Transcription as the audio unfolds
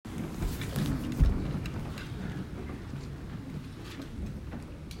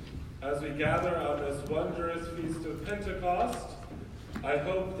as we gather on this wondrous Feast of Pentecost. I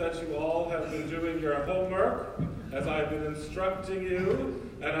hope that you all have been doing your homework as I've been instructing you,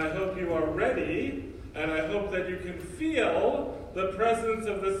 and I hope you are ready, and I hope that you can feel the presence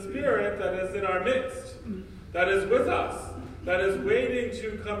of the Spirit that is in our midst, that is with us, that is waiting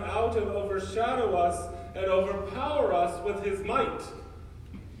to come out and overshadow us and overpower us with his might.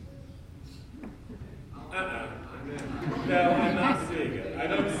 No, I'm not seeing it. I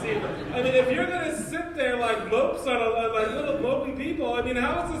don't see it. I mean, if you're going to sit there like mopes on like little mopey people, I mean,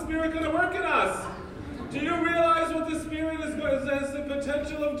 how is the Spirit going to work in us? Do you realize what the Spirit has the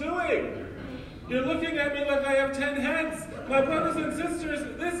potential of doing? You're looking at me like I have 10 heads. My brothers and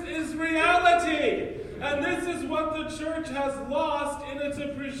sisters, this is reality. And this is what the church has lost in its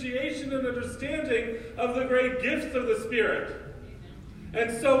appreciation and understanding of the great gifts of the Spirit.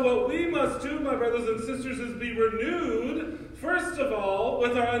 And so what we must do, my brothers and sisters, is be renewed, first of all,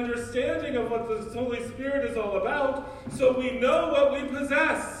 with our understanding of what the Holy Spirit is all about, so we know what we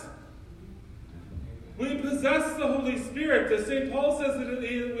possess. We possess the Holy Spirit. The St. Paul says that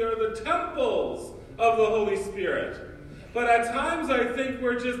we are the temples of the Holy Spirit. But at times I think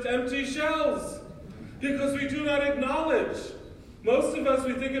we're just empty shells, because we do not acknowledge. Most of us,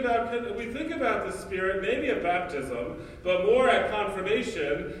 we think about the Spirit, maybe at baptism, but more at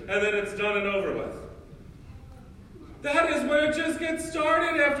confirmation, and then it's done and over with. That is where it just gets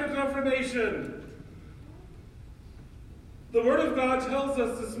started after confirmation. The Word of God tells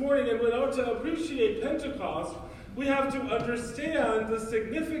us this morning, and in order to appreciate Pentecost, we have to understand the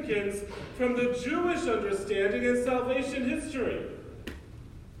significance from the Jewish understanding in salvation history.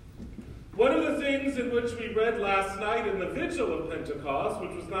 One of the things in which we read last night in the Vigil of Pentecost,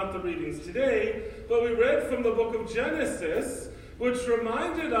 which was not the readings today, but we read from the book of Genesis, which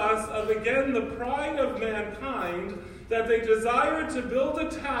reminded us of, again, the pride of mankind, that they desired to build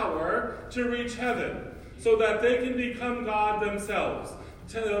a tower to reach heaven, so that they can become God themselves.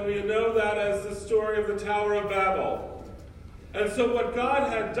 We know that as the story of the Tower of Babel. And so what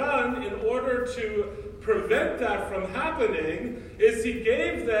God had done in order to prevent that from happening is he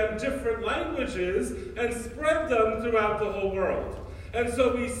gave them different languages and spread them throughout the whole world. And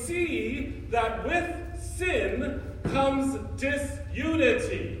so we see that with sin comes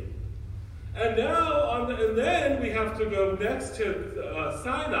disunity. And then we have to go next to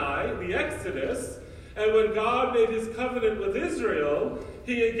Sinai, the Exodus. And when God made his covenant with Israel,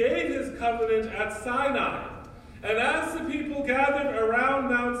 he gave his covenant at Sinai. And as the people gathered around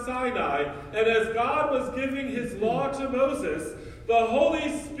Mount Sinai, and as God was giving his law to Moses, the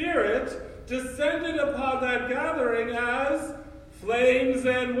Holy Spirit descended upon that gathering as flames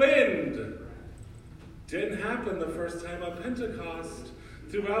and wind. Didn't happen the first time on Pentecost.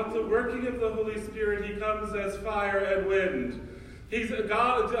 Throughout the working of the Holy Spirit, he comes as fire and wind.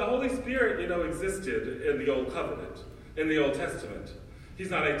 The Holy Spirit, existed in the Old Covenant, in the Old Testament. He's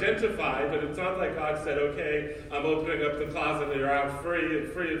not identified, but it's not like God said, okay, I'm opening up the closet and you're out free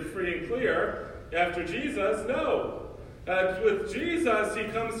and clear. After Jesus, no. With Jesus, he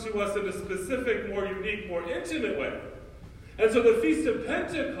comes to us in a specific, more unique, more intimate way. And so the Feast of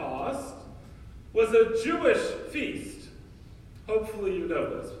Pentecost was a Jewish feast. Hopefully you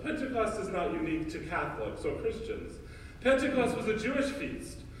know this. Pentecost is not unique to Catholics or Christians. Pentecost was a Jewish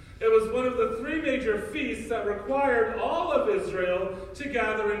feast. It was one of the three major feasts that required all of Israel to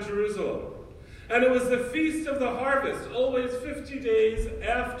gather in Jerusalem. And it was the Feast of the Harvest, always 50 days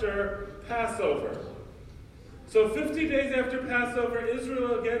after Passover. So 50 days after Passover,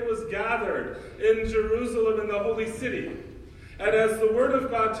 Israel again was gathered in Jerusalem in the Holy City. And as the Word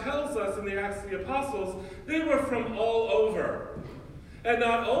of God tells us in the Acts of the Apostles, they were from all over. And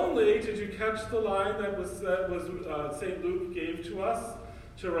not only did you catch the line that St. Luke gave to us,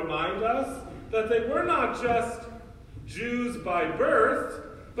 to remind us that they were not just Jews by birth,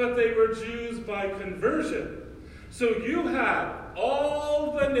 but they were Jews by conversion. So you had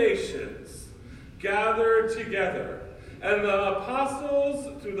all the nations gathered together, and the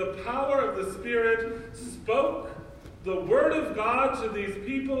apostles, through the power of the Spirit, spoke the word of God to these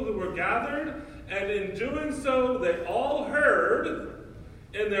people who were gathered, and in doing so, they all heard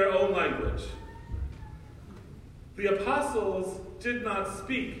in their own language. The apostles did not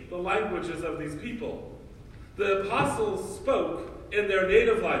speak the languages of these people. The apostles spoke in their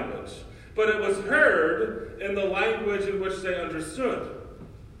native language, but it was heard in the language in which they understood.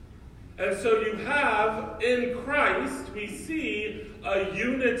 And so you have, in Christ, we see a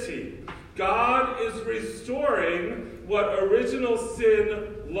unity. God is restoring what original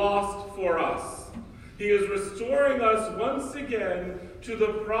sin lost for us. He is restoring us once again to the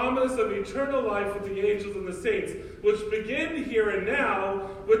promise of eternal life with the angels and the saints, which begin here and now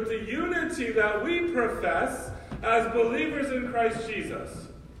with the unity that we profess as believers in Christ Jesus.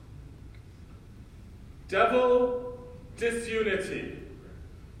 Devil, disunity.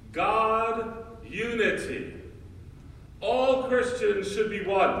 God, unity. All Christians should be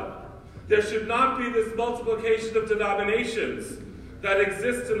one. There should not be this multiplication of denominations that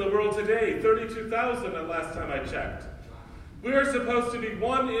exists in the world today. 32,000 at last time I checked. We are supposed to be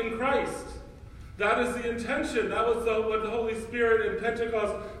one in Christ. That is the intention. That was what the Holy Spirit in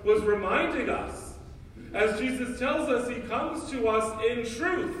Pentecost was reminding us. As Jesus tells us, he comes to us in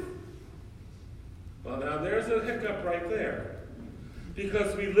truth. Well, now there's a hiccup right there.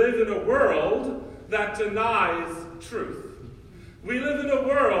 Because we live in a world that denies truth. We live in a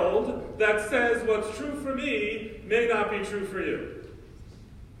world that says what's true for me may not be true for you.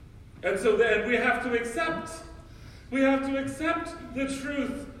 And so then we have to accept the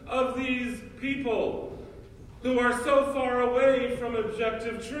truth of these people who are so far away from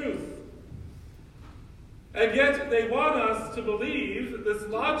objective truth. And yet they want us to believe this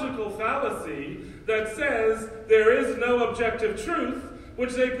logical fallacy that says there is no objective truth,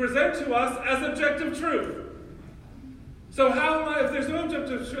 which they present to us as objective truth. So if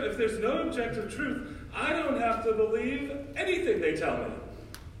there's no objective truth, I don't have to believe anything they tell me.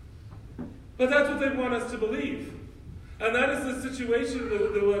 But that's what they want us to believe. And that is the situation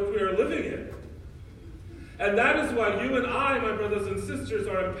that we are living in. And that is why you and I, my brothers and sisters,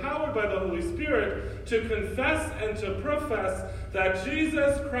 are empowered by the Holy Spirit to confess and to profess that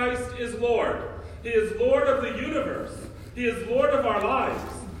Jesus Christ is Lord. He is Lord of the universe. He is Lord of our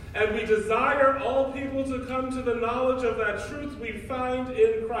lives. And we desire all people to come to the knowledge of that truth we find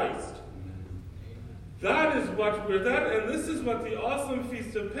in Christ. That is what and this is what the awesome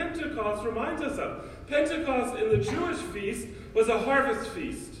Feast of Pentecost reminds us of. Pentecost in the Jewish feast was a harvest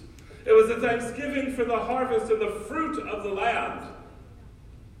feast. It was a thanksgiving for the harvest and the fruit of the land.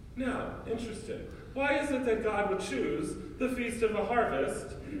 Now, interesting. Why is it that God would choose the Feast of the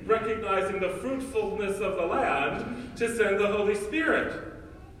Harvest, recognizing the fruitfulness of the land, to send the Holy Spirit?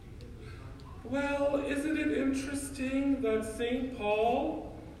 Well, isn't it interesting that St. Paul,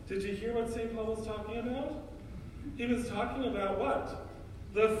 did you hear what St. Paul was talking about? He was talking about what?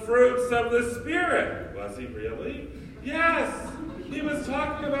 The fruits of the Spirit. Was he really? Yes! He was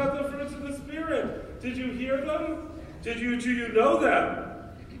talking about the fruits of the Spirit. Did you hear them? Do you know them?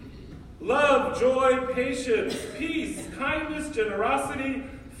 Love, joy, patience, peace, kindness, generosity,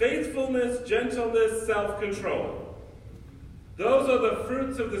 faithfulness, gentleness, self-control. Those are the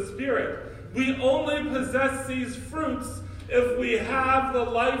fruits of the Spirit. We only possess these fruits if we have the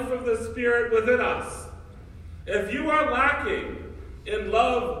life of the Spirit within us. If you are lacking in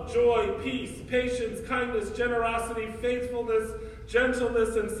love, joy, peace, patience, kindness, generosity, faithfulness,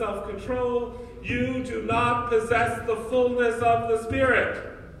 gentleness, and self-control, you do not possess the fullness of the Spirit.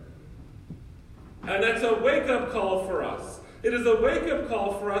 And that's a wake-up call for us. It is a wake-up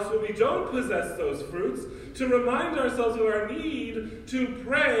call for us when we don't possess those fruits to remind ourselves of our need to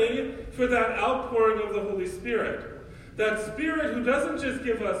pray for that outpouring of the Holy Spirit. That Spirit who doesn't just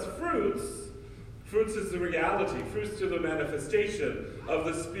give us fruits is the reality, fruits are the manifestation of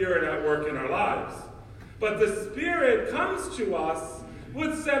the Spirit at work in our lives. But the Spirit comes to us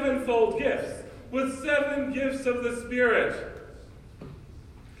with sevenfold gifts, with 7 gifts of the Spirit.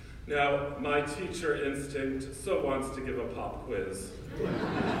 Now, my teacher instinct so wants to give a pop quiz.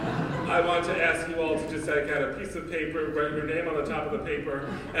 I want to ask you all to just take out a piece of paper, write your name on the top of the paper,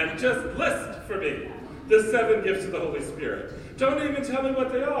 and just list for me the 7 gifts of the Holy Spirit. Don't even tell me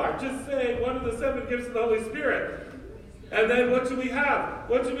what they are. Just say, what are the 7 gifts of the Holy Spirit? And then what do we have?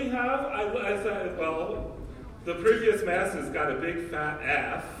 What do we have? I said, well, the previous Mass has got a big fat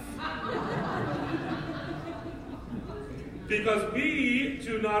F. Because we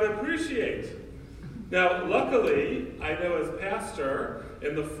do not appreciate. Now, luckily, I know as pastor,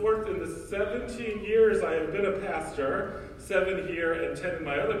 in the 17 years I have been a pastor, 7 here and 10 in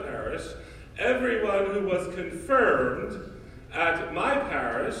my other parish, everyone who was confirmed at my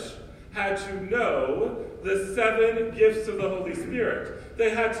parish had to know the 7 gifts of the Holy Spirit. They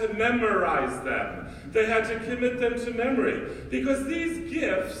had to memorize them. They had to commit them to memory. Because these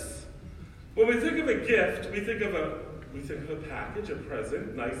gifts, when we think of a gift, we think of a package, a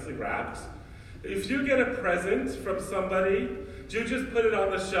present, nicely wrapped. If you get a present from somebody, do you just put it on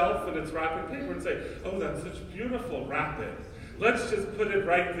the shelf and it's wrapping paper and say, oh, that's such beautiful wrapping. Let's just put it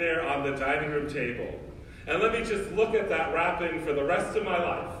right there on the dining room table. And let me just look at that wrapping for the rest of my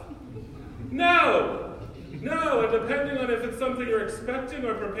life. No! No, and depending on if it's something you're expecting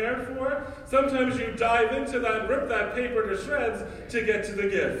or prepared for, sometimes you dive into that and rip that paper to shreds to get to the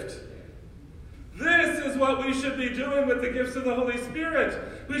gift. This is what we should be doing with the gifts of the Holy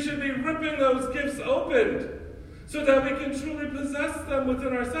Spirit. We should be ripping those gifts open so that we can truly possess them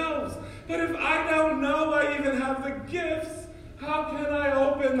within ourselves. But if I don't know I even have the gifts, how can I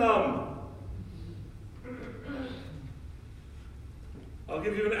open them? I'll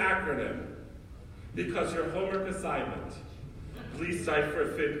give you an acronym, because your homework assignment, in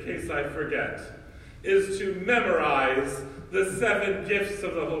case I forget, is to memorize the 7 gifts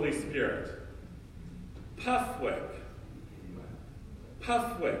of the Holy Spirit. Puffwick.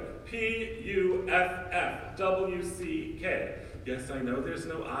 Puffwick. P-U-F-F-W-C-K. Yes, I know there's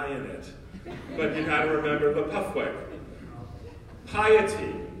no I in it, but you got to remember the Puffwick.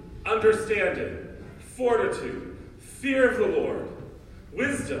 Piety, understanding, fortitude, fear of the Lord,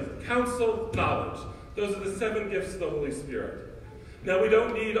 wisdom, counsel, knowledge. Those are the 7 gifts of the Holy Spirit. Now, we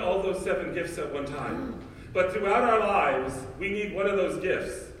don't need all those 7 gifts at one time, but throughout our lives, we need one of those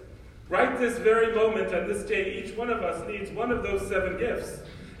gifts. Right this very moment and this day, each one of us needs one of those 7 gifts.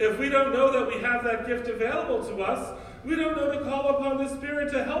 If we don't know that we have that gift available to us, we don't know to call upon the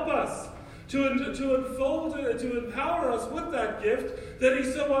Spirit to help us, to unfold it, to empower us with that gift that He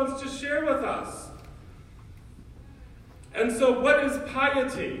so wants to share with us. And so what is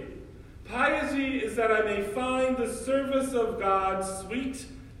piety? Piety is that I may find the service of God sweet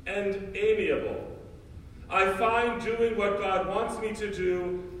and amiable. I find doing what God wants me to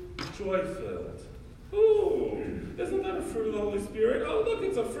do joy-filled. Ooh, isn't that a fruit of the Holy Spirit? Oh, look,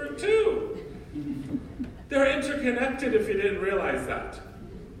 it's a fruit too. They're interconnected if you didn't realize that.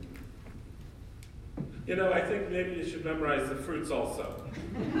 You know, I think maybe you should memorize the fruits also.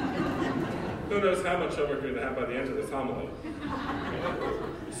 Who knows how much homework we're going to have by the end of this homily.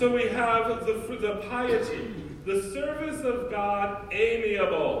 So we have the piety, the service of God,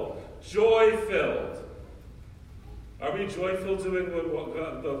 amiable, joy-filled. Are we joyful doing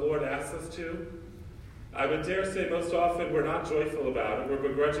what the Lord asks us to? I would dare say most often we're not joyful about it, we're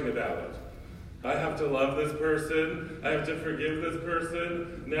begrudging about it. I have to love this person, I have to forgive this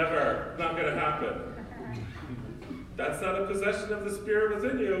person. Never. Not going to happen. That's not a possession of the Spirit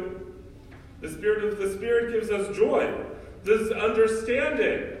within you. The Spirit gives us joy. This is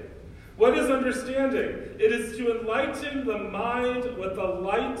understanding. What is understanding? It is to enlighten the mind with the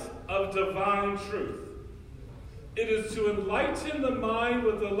light of divine truth. It is to enlighten the mind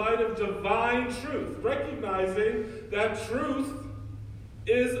with the light of divine truth, recognizing that truth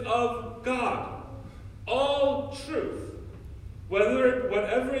is of God. All truth,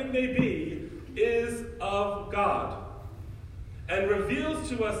 whatever it may be, is of God and reveals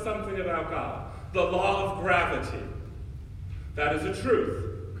to us something about God. The law of gravity. That is a truth.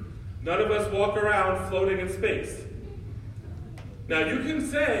 None of us walk around floating in space. Now you can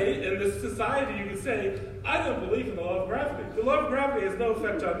say, in this society, you can say, I don't believe in the law of gravity. The law of gravity has no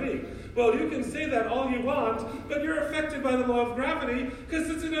effect on me. Well, you can say that all you want, but you're affected by the law of gravity because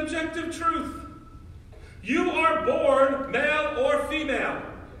it's an objective truth. You are born male or female.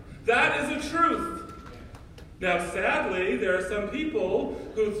 That is a truth. Now, sadly, there are some people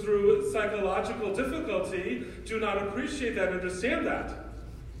who, through psychological difficulty, do not appreciate that and understand that.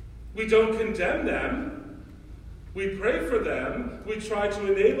 We don't condemn them. We pray for them. We try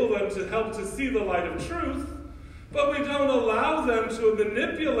to enable them to help to see the light of truth, but we don't allow them to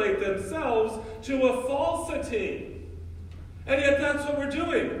manipulate themselves to a falsity. And yet that's what we're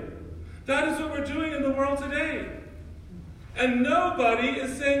doing. That is what we're doing in the world today. And nobody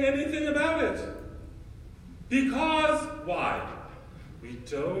is saying anything about it. Because, why? We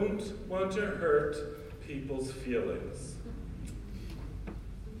don't want to hurt people's feelings.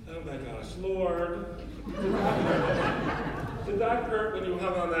 Oh my gosh, Lord. Did that hurt when you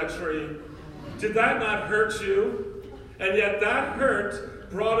hung on that tree? Did that not hurt you? And yet that hurt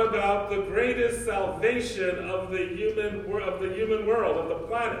brought about the greatest salvation of the human world, of the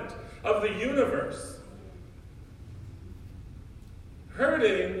planet, of the universe.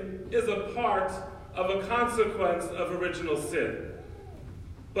 Hurting is a part of a consequence of original sin.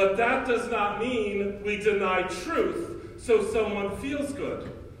 But that does not mean we deny truth so someone feels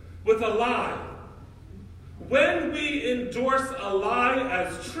good with a lie. When we endorse a lie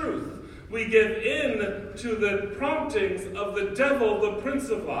as truth, we give in to the promptings of the devil, the prince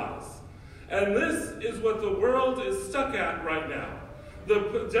of lies. And this is what the world is stuck at right now.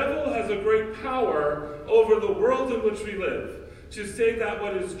 The devil has a great power over the world in which we live, to say that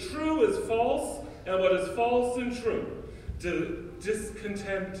what is true is false, and what is false and true.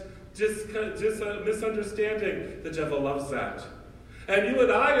 Discontent, misunderstanding, the devil loves that. And you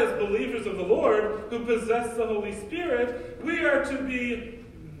and I, as believers of the Lord, who possess the Holy Spirit, we are to be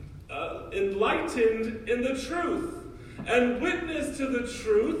enlightened in the truth and witness to the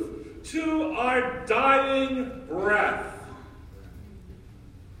truth to our dying breath.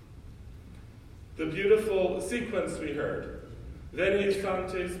 The beautiful sequence we heard, Veni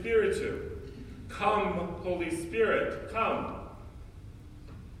Sancte Spiritu, come, Holy Spirit, come.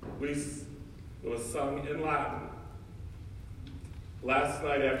 It was sung in Latin. Last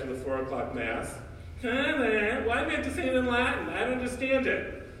night after the 4 o'clock Mass, why do we have to sing it in Latin? I don't understand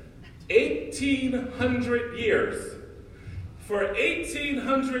it. 1,800 years. For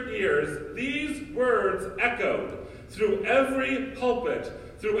 1,800 years, these words echoed through every pulpit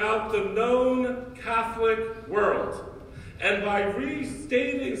throughout the known Catholic world. And by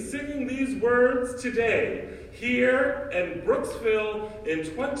singing these words today, here in Brooksville in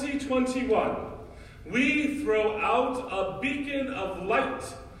 2021, we throw out a beacon of light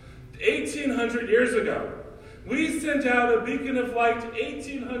 1,800 years ago. We sent out a beacon of light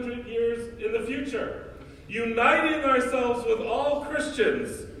 1,800 years in the future, uniting ourselves with all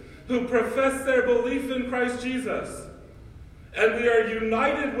Christians who profess their belief in Christ Jesus. And we are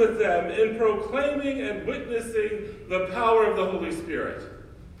united with them in proclaiming and witnessing the power of the Holy Spirit.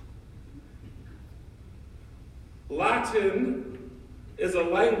 Latin is a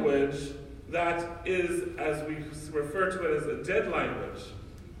language that is, as we refer to it, as a dead language.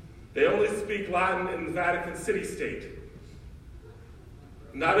 They only speak Latin in the Vatican City-State.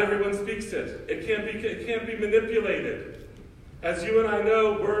 Not everyone speaks it. It can't be manipulated. As you and I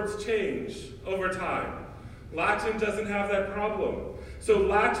know, words change over time. Latin doesn't have that problem. So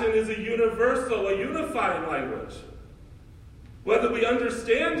Latin is a universal, a unifying language. Whether we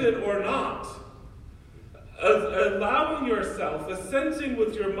understand it or not, allowing yourself, assenting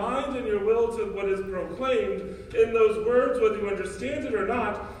with your mind and your will to what is proclaimed in those words, whether you understand it or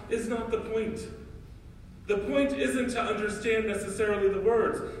not, is not the point. The point isn't to understand necessarily the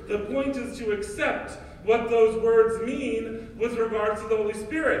words. The point is to accept what those words mean with regards to the Holy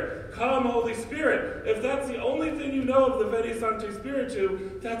Spirit. Come, Holy Spirit. If that's the only thing you know of the Veni Sancte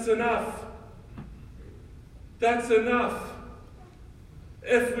Spiritu, that's enough. That's enough.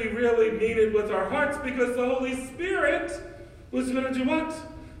 If we really mean it with our hearts, because the Holy Spirit was going to do what?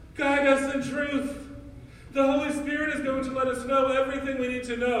 Guide us in truth. The Holy Spirit is going to let us know everything we need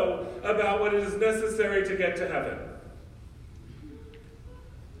to know about what is necessary to get to heaven.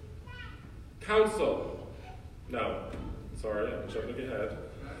 Counsel. No, sorry, I'm jumping ahead.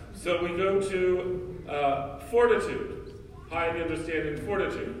 So we go to fortitude. High understanding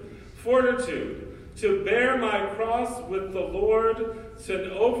fortitude. Fortitude. To bear my cross with the Lord,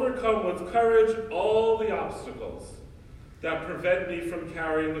 to overcome with courage all the obstacles that prevent me from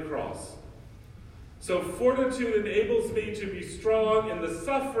carrying the cross. So fortitude enables me to be strong in the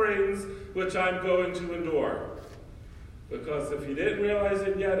sufferings which I'm going to endure. Because if you didn't realize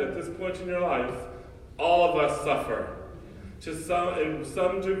it yet at this point in your life, all of us suffer. In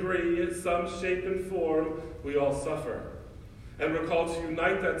some degree, in some shape and form, we all suffer. And we're called to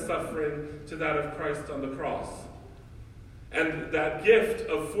unite that suffering to that of Christ on the cross. And that gift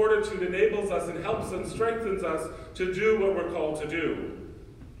of fortitude enables us and helps and strengthens us to do what we're called to do.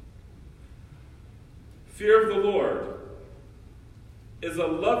 Fear of the Lord is a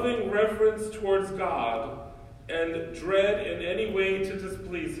loving reverence towards God and dread in any way to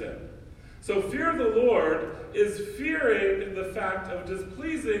displease him. So fear of the Lord is fearing the fact of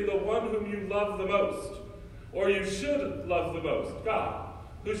displeasing the one whom you love the most, or you should love the most, God,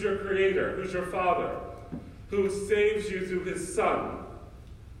 who's your creator, who's your father, who saves you through his Son.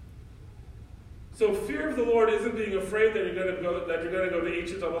 So fear of the Lord isn't being afraid that you're going to go to eat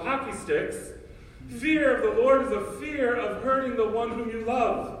your double hockey sticks. Fear of the Lord is a fear of hurting the one whom you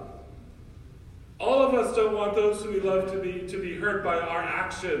love. All of us don't want those whom we love to be hurt by our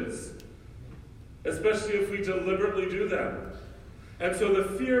actions, especially if we deliberately do them. And so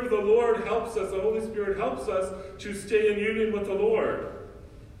the fear of the Lord helps us, the Holy Spirit helps us to stay in union with the Lord.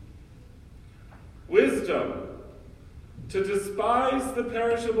 Wisdom, to despise the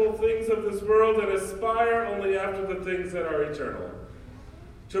perishable things of this world and aspire only after the things that are eternal.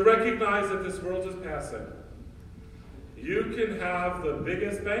 To recognize that this world is passing. You can have the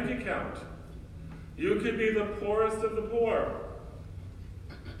biggest bank account. You can be the poorest of the poor.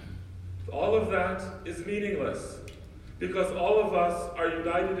 All of that is meaningless because all of us are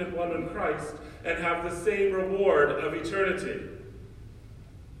united in one in Christ and have the same reward of eternity.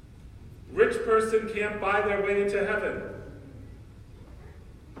 Rich person can't buy their way into heaven.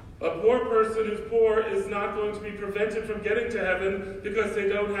 A poor person who's poor is not going to be prevented from getting to heaven because they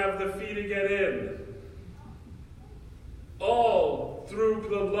don't have the fee to get in. all through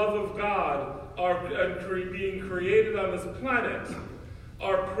the love of God being created on this planet,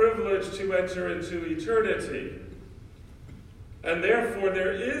 are privileged to enter into eternity. And therefore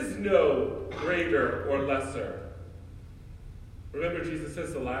there is no greater or lesser. Remember, Jesus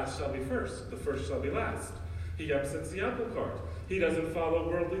says the last shall be first, the first shall be last. He upsets the apple cart. He doesn't follow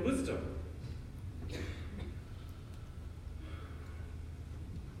worldly wisdom.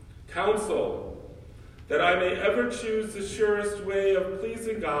 Counsel, that I may ever choose the surest way of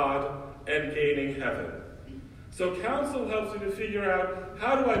pleasing God and gaining heaven. So counsel helps me to figure out,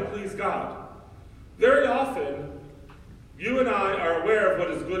 how do I please God? Very often, you and I are aware of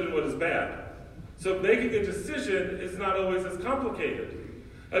what is good and what is bad. So making a decision is not always as complicated.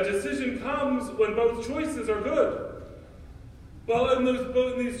 A decision comes when both choices are good. Well, in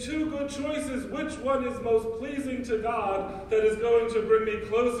these two good choices, which one is most pleasing to God, that is going to bring me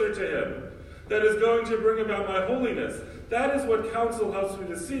closer to Him, that is going to bring about my holiness? That is what counsel helps me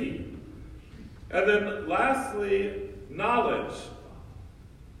to see. And then lastly, knowledge,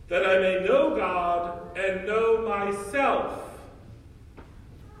 that I may know God and know myself,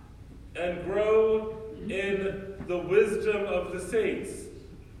 and grow in the wisdom of the saints.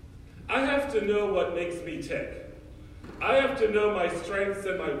 I have to know what makes me tick. I have to know my strengths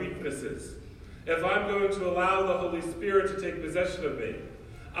and my weaknesses if I'm going to allow the Holy Spirit to take possession of me.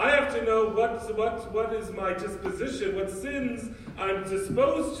 I have to know what is my disposition, what sins I'm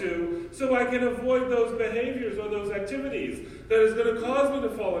disposed to, so I can avoid those behaviors or those activities that is going to cause me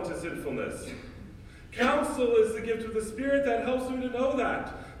to fall into sinfulness. Counsel is the gift of the Spirit that helps me to know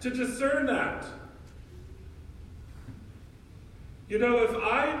that, to discern that. You know, if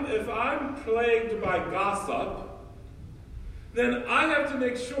I'm plagued by gossip, then I have to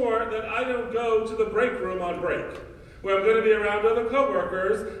make sure that I don't go to the break room on break, where I'm going to be around other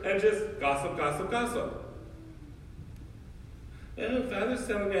coworkers and just gossip. Oh, Father's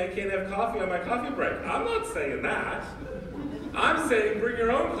telling me I can't have coffee on my coffee break. I'm not saying that. I'm saying bring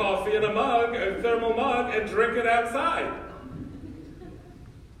your own coffee in a thermal mug, and drink it outside.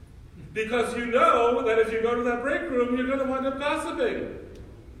 Because you know that if you go to that break room, you're going to wind up gossiping.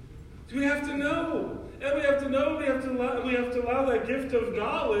 We have to know. And we have to know, we have to allow that gift of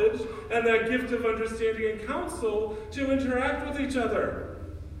knowledge and that gift of understanding and counsel to interact with each other.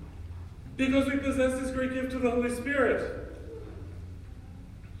 Because we possess this great gift of the Holy Spirit.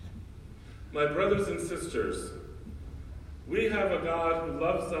 My brothers and sisters, we have a God who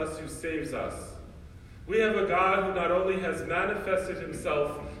loves us, who saves us. We have a God who not only has manifested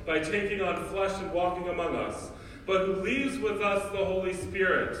himself by taking on flesh and walking among us, but who leaves with us the Holy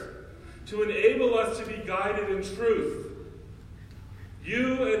Spirit to enable us to be guided in truth.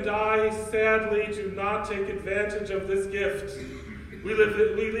 You and I, sadly, do not take advantage of this gift. We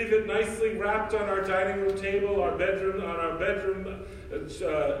leave it nicely wrapped on our dining room table, on our bedroom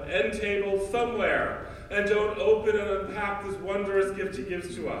end table somewhere, and don't open and unpack this wondrous gift he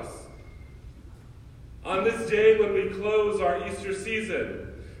gives to us. On this day when we close our Easter season,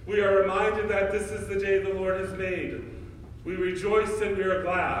 we are reminded that this is the day the Lord has made. We rejoice and we are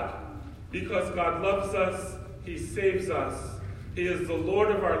glad, because God loves us, he saves us. He is the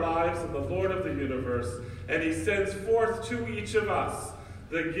Lord of our lives and the Lord of the universe, and he sends forth to each of us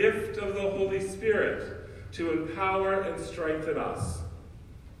the gift of the Holy Spirit to empower and strengthen us.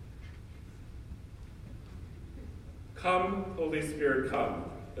 Come, Holy Spirit, come.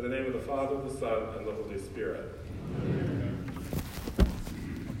 In the name of the Father, the Son, and the Holy Spirit. Amen.